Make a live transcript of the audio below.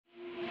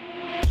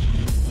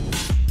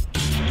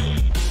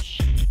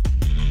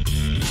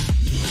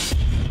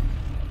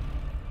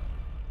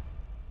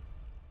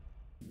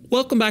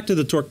Welcome back to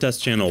the Torque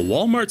Test channel,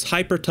 Walmart's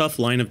hyper tough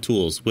line of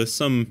tools. With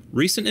some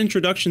recent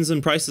introductions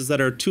and prices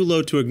that are too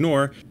low to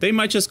ignore, they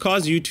might just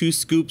cause you to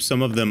scoop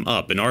some of them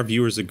up, and our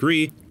viewers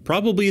agree.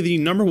 Probably the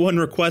 #1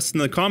 request in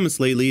the comments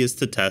lately is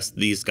to test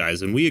these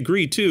guys, and we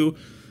agree too.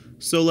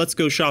 So let's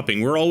go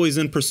shopping. We're always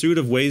in pursuit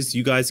of ways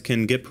you guys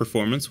can get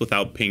performance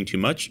without paying too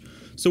much.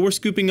 So we're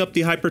scooping up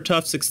the Hyper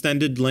Tough's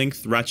extended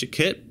length ratchet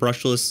kit,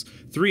 brushless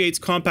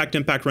 3/8 compact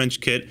impact wrench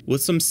kit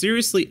with some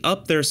seriously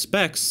up their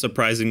specs,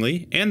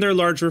 surprisingly, and their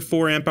larger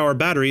 4 amp hour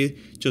battery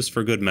just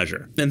for good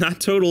measure. And that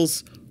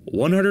totals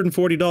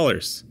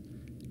 $140.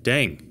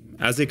 Dang.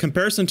 As a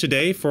comparison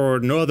today, for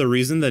no other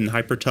reason than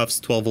Hyper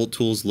Tough's 12-volt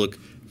tools look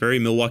very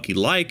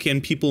Milwaukee-like,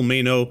 and people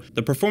may know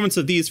the performance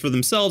of these for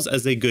themselves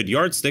as a good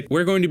yardstick,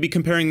 we're going to be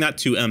comparing that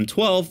to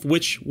M12,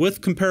 which,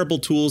 with comparable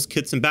tools,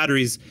 kits, and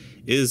batteries,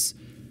 is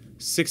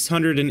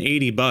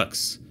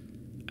 $680.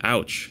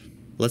 Ouch.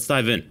 Let's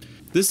dive in.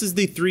 This is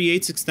the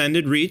 3/8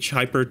 extended reach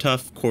hyper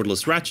tough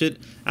cordless ratchet,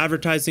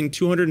 advertising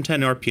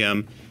 210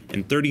 RPM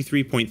and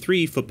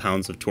 33.3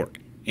 foot-pounds of torque.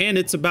 And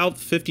it's about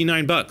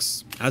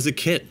 $59 as a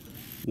kit.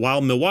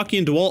 While Milwaukee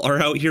and DeWalt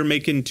are out here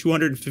making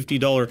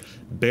 $250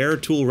 bare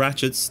tool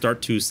ratchets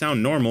start to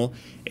sound normal,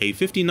 a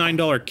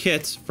 $59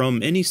 kit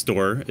from any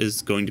store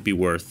is going to be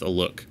worth a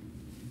look.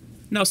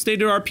 Now,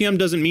 stated RPM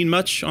doesn't mean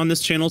much on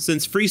this channel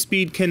since free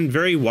speed can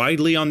vary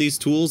widely on these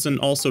tools and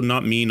also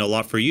not mean a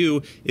lot for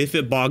you if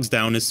it bogs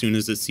down as soon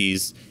as it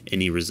sees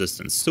any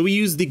resistance. So we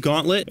use the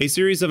Gauntlet, a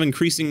series of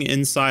increasing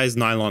in size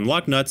nylon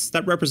lock nuts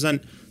that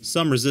represent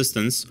some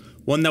resistance,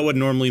 one that would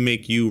normally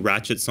make you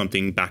ratchet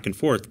something back and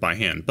forth by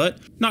hand, but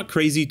not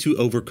crazy to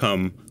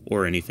overcome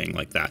or anything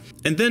like that.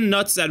 And then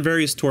nuts at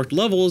various torque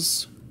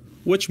levels,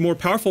 which more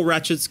powerful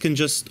ratchets can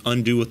just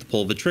undo with the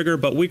pull of a trigger,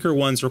 but weaker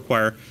ones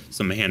require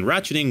some hand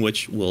ratcheting,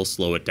 which will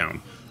slow it down.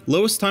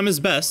 Lowest time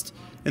is best,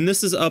 and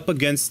this is up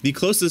against the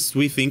closest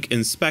we think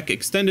in spec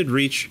extended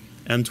reach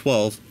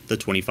M12, the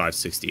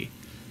 2560.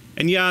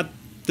 And yeah,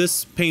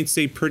 this paints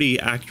a pretty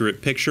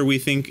accurate picture. We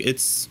think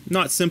it's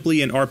not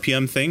simply an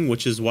RPM thing,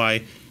 which is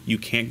why you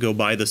can't go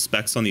by the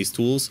specs on these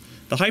tools.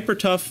 The Hyper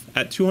Tough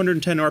at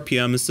 210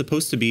 RPM is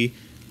supposed to be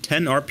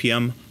 10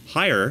 RPM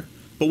higher,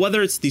 but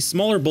whether it's the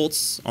smaller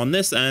bolts on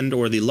this end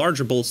or the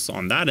larger bolts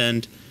on that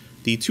end,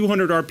 the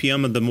 200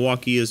 RPM of the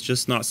Milwaukee is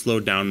just not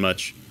slowed down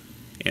much,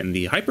 and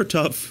the Hyper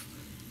Tough,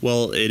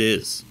 well, it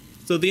is.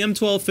 So the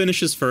M12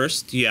 finishes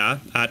first, yeah,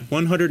 at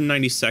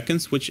 190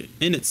 seconds, which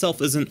in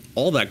itself isn't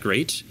all that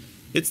great.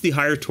 It's the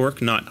higher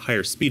torque, not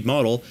higher speed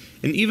model,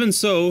 and even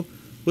so,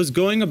 was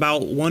going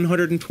about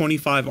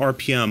 125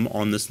 RPM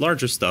on this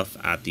larger stuff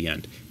at the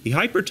end. The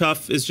Hyper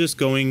Tough is just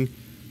going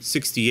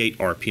 68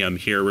 RPM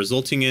here,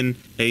 resulting in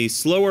a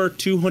slower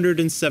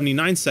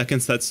 279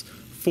 seconds. That's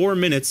 4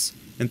 minutes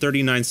and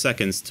 39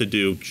 seconds to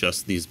do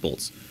just these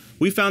bolts.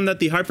 We found that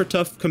the Hyper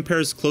Tough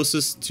compares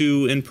closest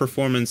to, in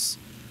performance,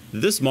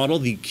 this model,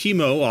 the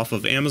Chemo off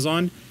of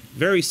Amazon.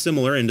 Very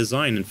similar in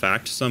design, in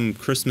fact. Some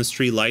Christmas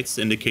tree lights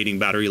indicating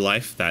battery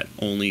life that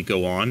only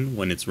go on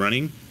when it's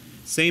running.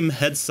 Same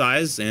head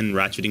size and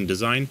ratcheting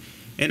design,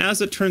 and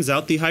as it turns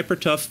out, the Hyper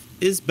Tough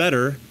is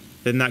better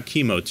than that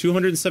Chemo,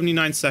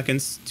 279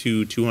 seconds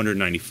to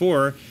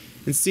 294,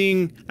 and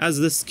seeing as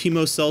this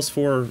Chemo sells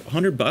for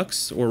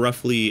 $100 or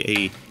roughly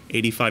a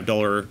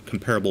 $85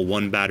 comparable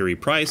one battery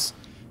price,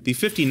 the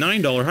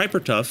 $59 Hyper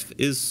Tough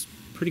is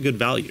pretty good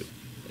value.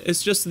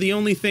 It's just the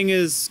only thing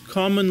is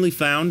commonly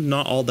found,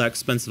 not all that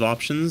expensive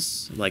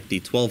options, like the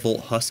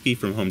 12-volt Husky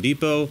from Home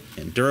Depot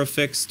and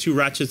Durafix, two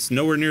ratchets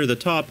nowhere near the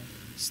top,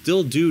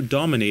 still do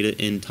dominate it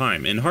in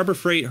time, and Harbor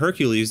Freight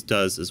Hercules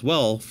does as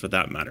well, for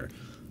that matter.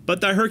 But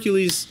that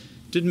Hercules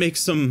did make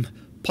some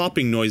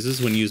popping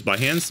noises when used by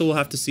hand, so we'll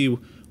have to see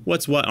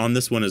what's what on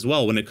this one as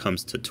well when it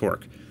comes to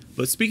torque.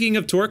 But speaking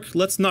of torque,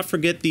 let's not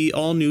forget the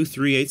all-new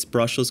 3/8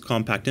 brushless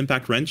compact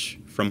impact wrench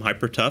from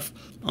Hyper Tough.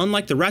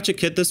 Unlike the ratchet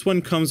kit, this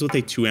one comes with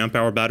a 2 amp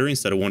hour battery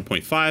instead of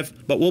 1.5,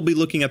 but we'll be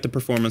looking at the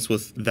performance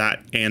with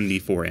that and the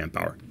 4 amp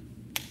hour.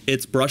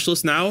 It's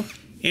brushless now,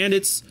 and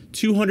it's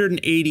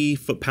 280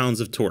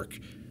 foot-pounds of torque.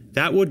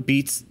 That would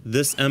beat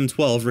this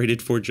M12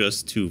 rated for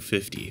just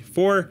 $250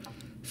 for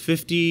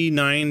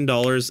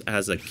 $59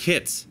 as a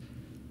kit.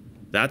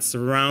 That's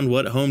around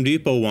what Home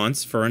Depot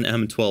wants for an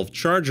M12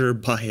 charger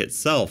by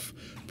itself.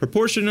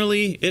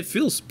 Proportionally, it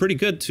feels pretty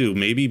good too,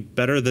 maybe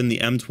better than the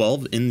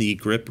M12 in the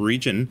grip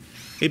region.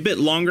 A bit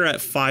longer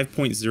at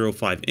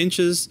 5.05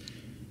 inches.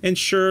 And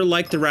sure,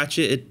 like the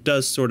ratchet, it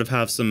does sort of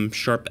have some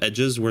sharp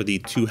edges where the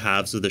two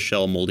halves of the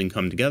shell molding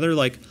come together,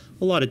 like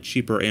a lot of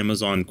cheaper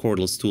Amazon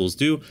cordless tools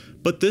do,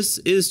 but this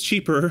is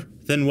cheaper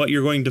than what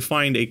you're going to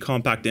find a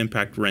compact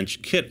impact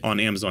wrench kit on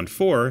Amazon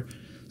for,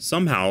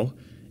 somehow,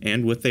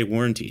 and with a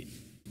warranty.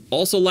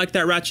 Also, like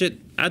that ratchet,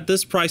 at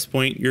this price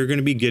point, you're going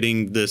to be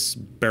getting this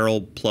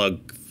barrel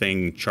plug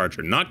thing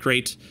charger. Not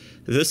great.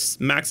 This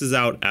maxes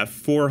out at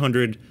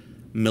 400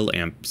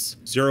 milliamps,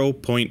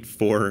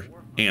 0.4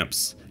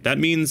 amps. That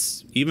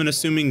means, even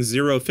assuming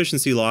zero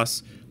efficiency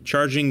loss,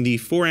 charging the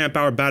 4 amp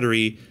hour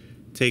battery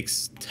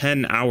takes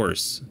 10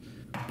 hours.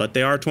 but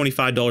they are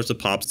 $25 a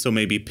pop, so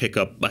maybe pick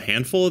up a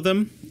handful of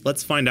them.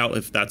 Let's find out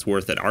if that's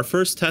worth it. Our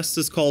first test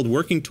is called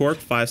working torque,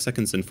 5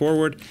 seconds and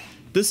forward.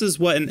 This is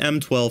what an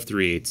M12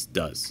 3/8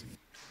 does.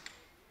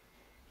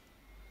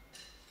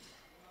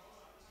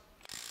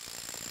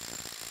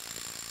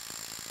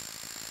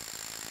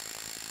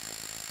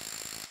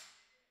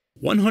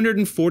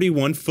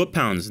 "141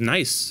 foot-pounds,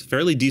 nice,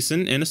 fairly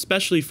decent, and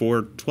especially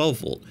for 12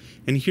 volt.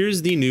 And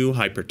here's the new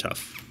Hyper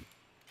Tough.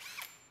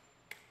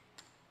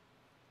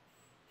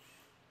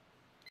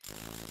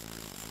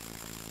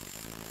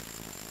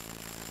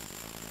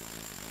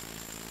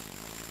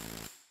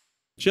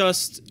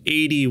 Just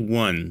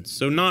 81,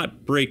 so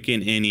not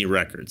breaking any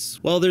records.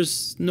 Well,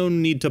 there's no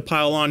need to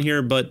pile on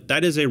here, but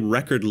that is a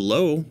record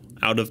low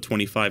out of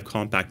 25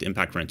 compact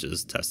impact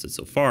wrenches tested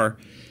so far.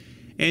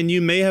 And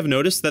you may have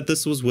noticed that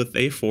this was with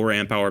a 4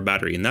 amp hour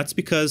battery, and that's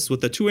because with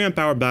the 2 amp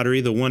hour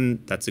battery, the one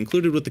that's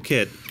included with the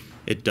kit,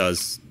 it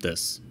does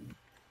this.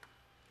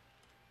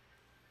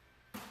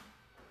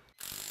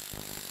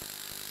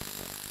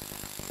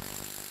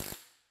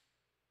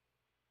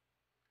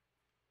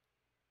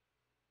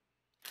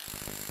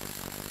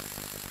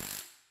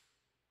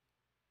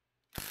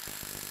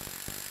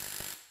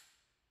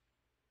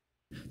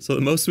 So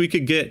the most we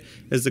could get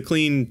is a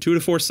clean 2 to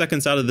 4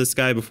 seconds out of this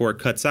guy before it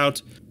cuts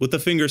out. With the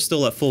finger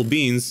still at full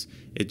beans,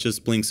 it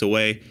just blinks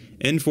away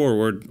in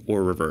forward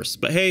or reverse.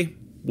 But hey,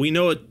 we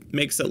know it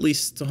makes at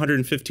least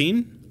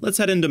 115. Let's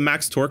head into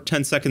max torque,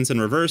 10 seconds in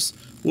reverse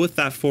with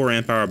that 4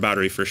 amp hour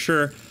battery for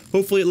sure.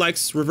 Hopefully it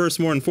likes reverse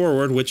more than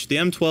forward, which the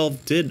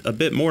M12 did a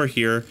bit more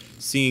here,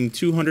 seeing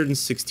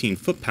 216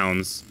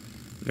 foot-pounds.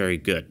 Very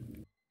good.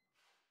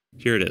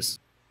 Here it is.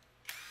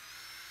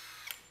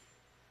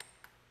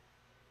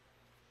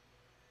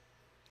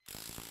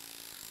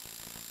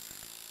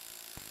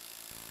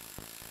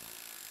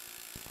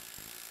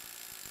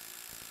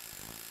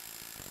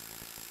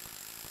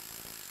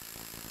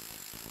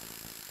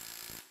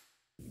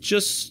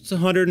 Just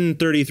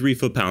 133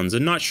 foot-pounds,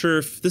 and not sure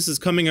if this is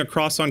coming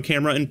across on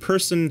camera. In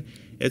person,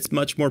 it's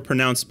much more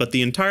pronounced, but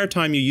the entire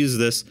time you use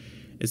this,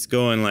 it's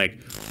going like...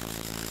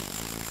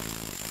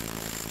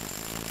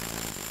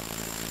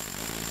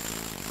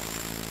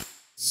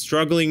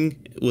 Struggling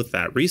with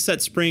that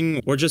reset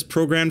spring, or just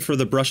programmed for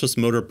the brushless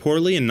motor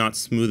poorly and not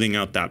smoothing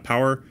out that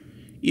power.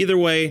 Either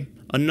way,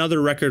 another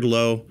record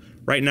low.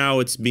 Right now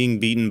it's being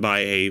beaten by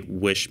a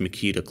Wish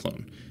Makita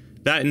clone.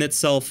 That in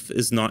itself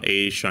is not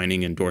a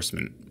shining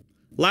endorsement.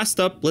 Last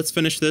up, let's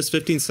finish this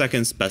 15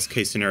 seconds best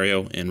case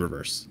scenario in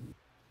reverse.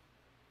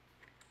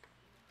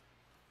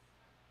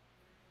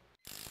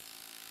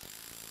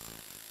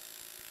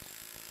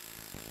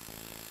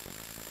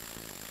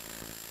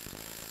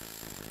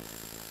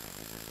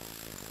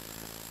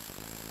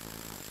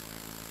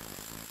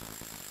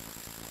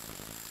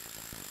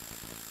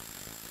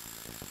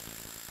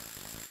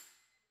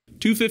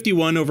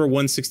 $251 over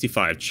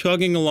 $165,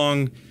 chugging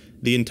along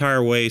the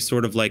entire way,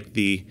 sort of like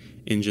the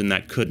engine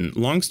that couldn't.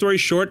 Long story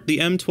short, the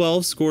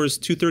M12 scores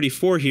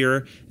 234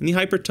 here, and the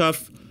Hyper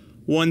Tough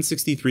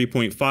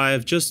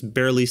 163.5, just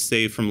barely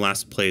saved from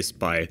last place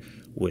by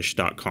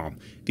Wish.com.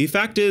 The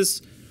fact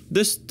is,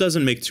 this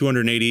doesn't make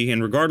 280,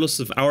 and regardless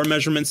of our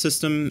measurement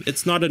system,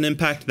 it's not an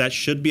impact that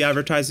should be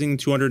advertising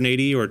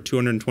 280 or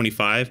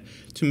 225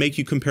 to make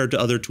you compare to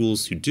other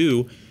tools who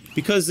do,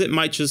 because it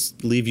might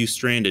just leave you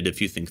stranded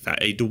if you think that.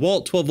 A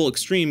DeWalt 12-volt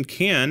Extreme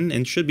can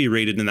and should be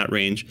rated in that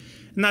range,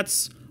 and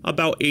that's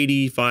about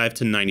 85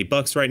 to 90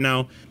 bucks right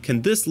now.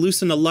 Can this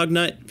loosen a lug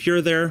nut here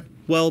or there?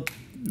 Well,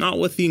 not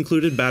with the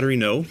included battery,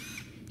 no.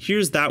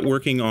 Here's that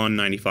working on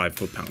 95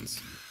 foot-pounds.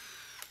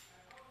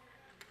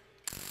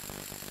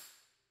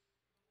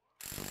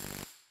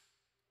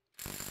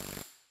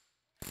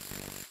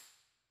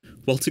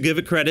 Well, to give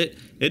it credit,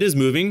 it is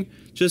moving,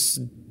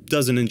 just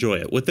doesn't enjoy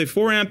it. With a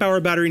 4 amp hour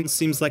battery, it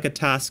seems like a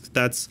task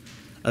that's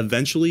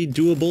eventually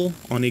doable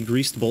on a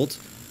greased bolt,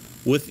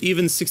 with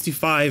even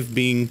 65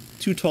 being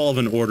too tall of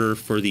an order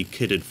for the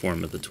kitted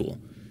form of the tool.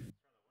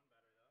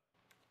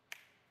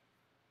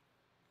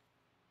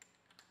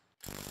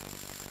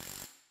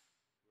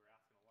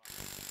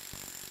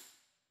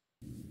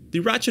 The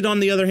ratchet, on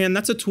the other hand,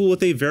 that's a tool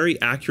with a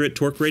very accurate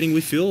torque rating,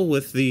 we feel.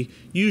 With the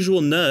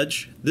usual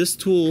nudge, this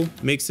tool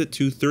makes it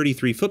to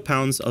 33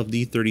 foot-pounds of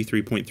the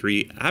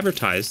 33.3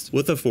 advertised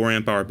with a 4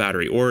 amp hour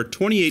battery, or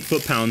 28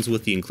 foot-pounds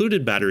with the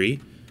included battery.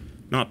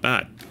 Not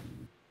bad.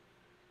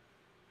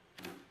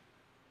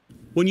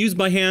 When used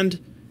by hand,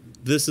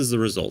 this is the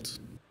result.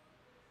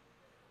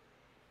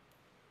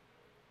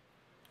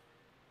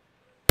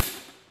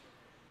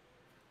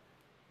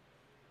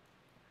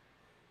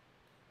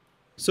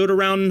 So at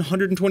around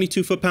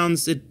 122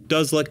 foot-pounds, it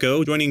does let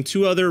go, joining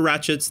 2 other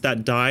ratchets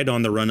that died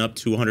on the run up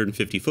to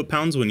 150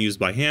 foot-pounds when used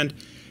by hand,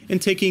 and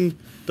taking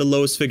the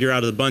lowest figure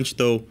out of the bunch,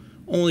 though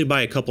only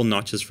by a couple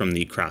notches from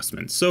the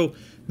Craftsman. So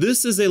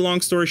this is a long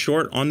story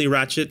short on the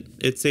ratchet.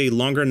 It's a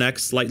longer neck,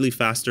 slightly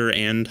faster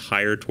and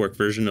higher torque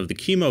version of the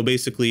Chemo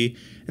basically,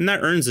 and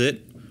that earns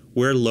it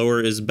where lower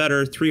is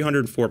better,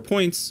 304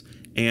 points,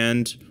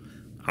 and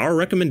our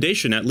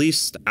recommendation, at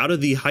least out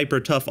of the Hyper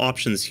Tough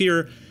options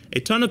here, A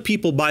ton of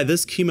people buy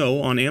this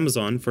Chemo on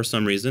Amazon for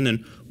some reason,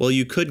 and while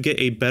you could get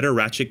a better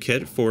ratchet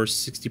kit for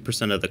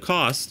 60% of the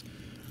cost,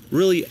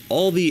 really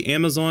all the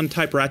Amazon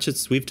type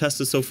ratchets we've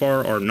tested so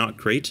far are not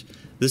great.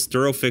 This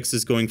Durofix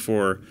is going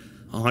for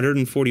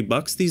 140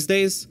 bucks these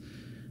days.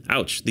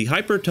 Ouch. The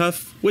Hyper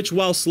Tough, which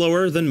while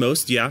slower than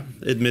most, yeah,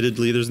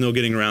 admittedly there's no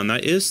getting around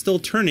that, is still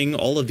turning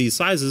all of these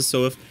sizes,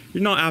 so if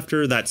you're not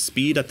after that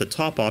speed at the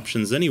top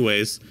options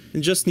anyways,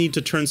 and just need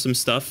to turn some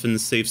stuff and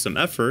save some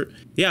effort,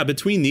 yeah,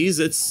 between these,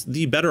 it's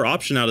the better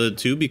option out of the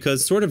two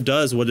because it sort of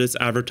does what it's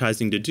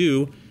advertising to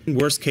do. In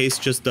worst case,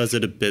 just does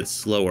it a bit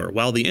slower,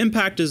 while the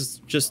impact is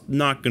just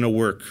not going to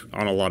work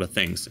on a lot of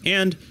things.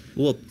 And,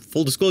 well,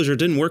 full disclosure, it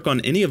didn't work on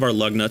any of our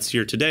lug nuts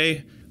here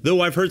today,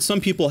 though I've heard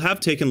some people have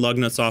taken lug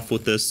nuts off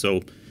with this,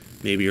 so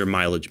maybe your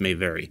mileage may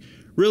vary.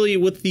 Really,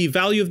 with the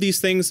value of these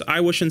things,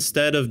 I wish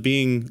instead of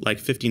being like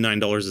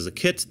 $59 as a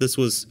kit, this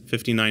was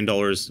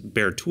 $59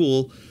 bare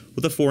tool,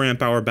 with a 4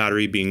 amp hour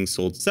battery being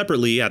sold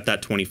separately at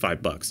that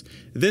 25 bucks.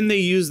 Then they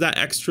use that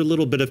extra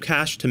little bit of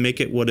cash to make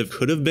it what it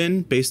could have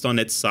been based on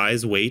its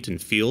size, weight,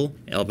 and feel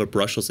of a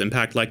brushless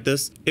impact like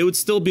this. It would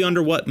still be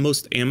under what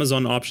most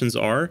Amazon options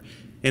are,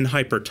 and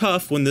Hyper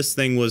Tough when this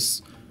thing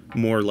was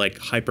more like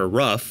hyper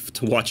rough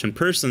to watch in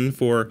person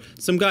for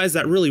some guys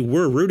that really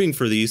were rooting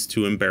for these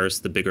to embarrass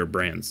the bigger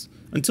brands.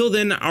 Until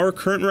then, our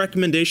current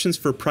recommendations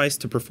for price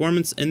to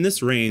performance in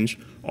this range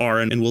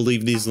are, and we'll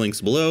leave these links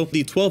below,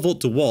 the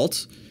 12-volt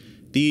DeWalt,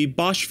 the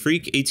Bosch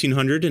Freak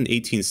 1800 and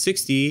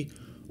 1860,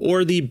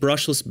 or the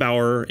brushless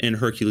Bauer and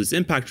Hercules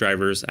impact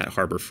drivers at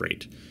Harbor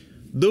Freight.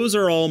 Those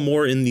are all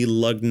more in the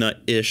lug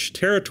nut-ish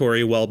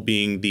territory while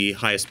being the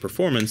highest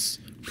performance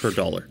per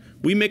dollar.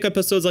 We make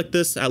episodes like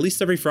this at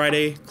least every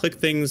Friday. Click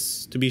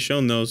things to be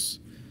shown those.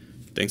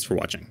 Thanks for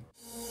watching.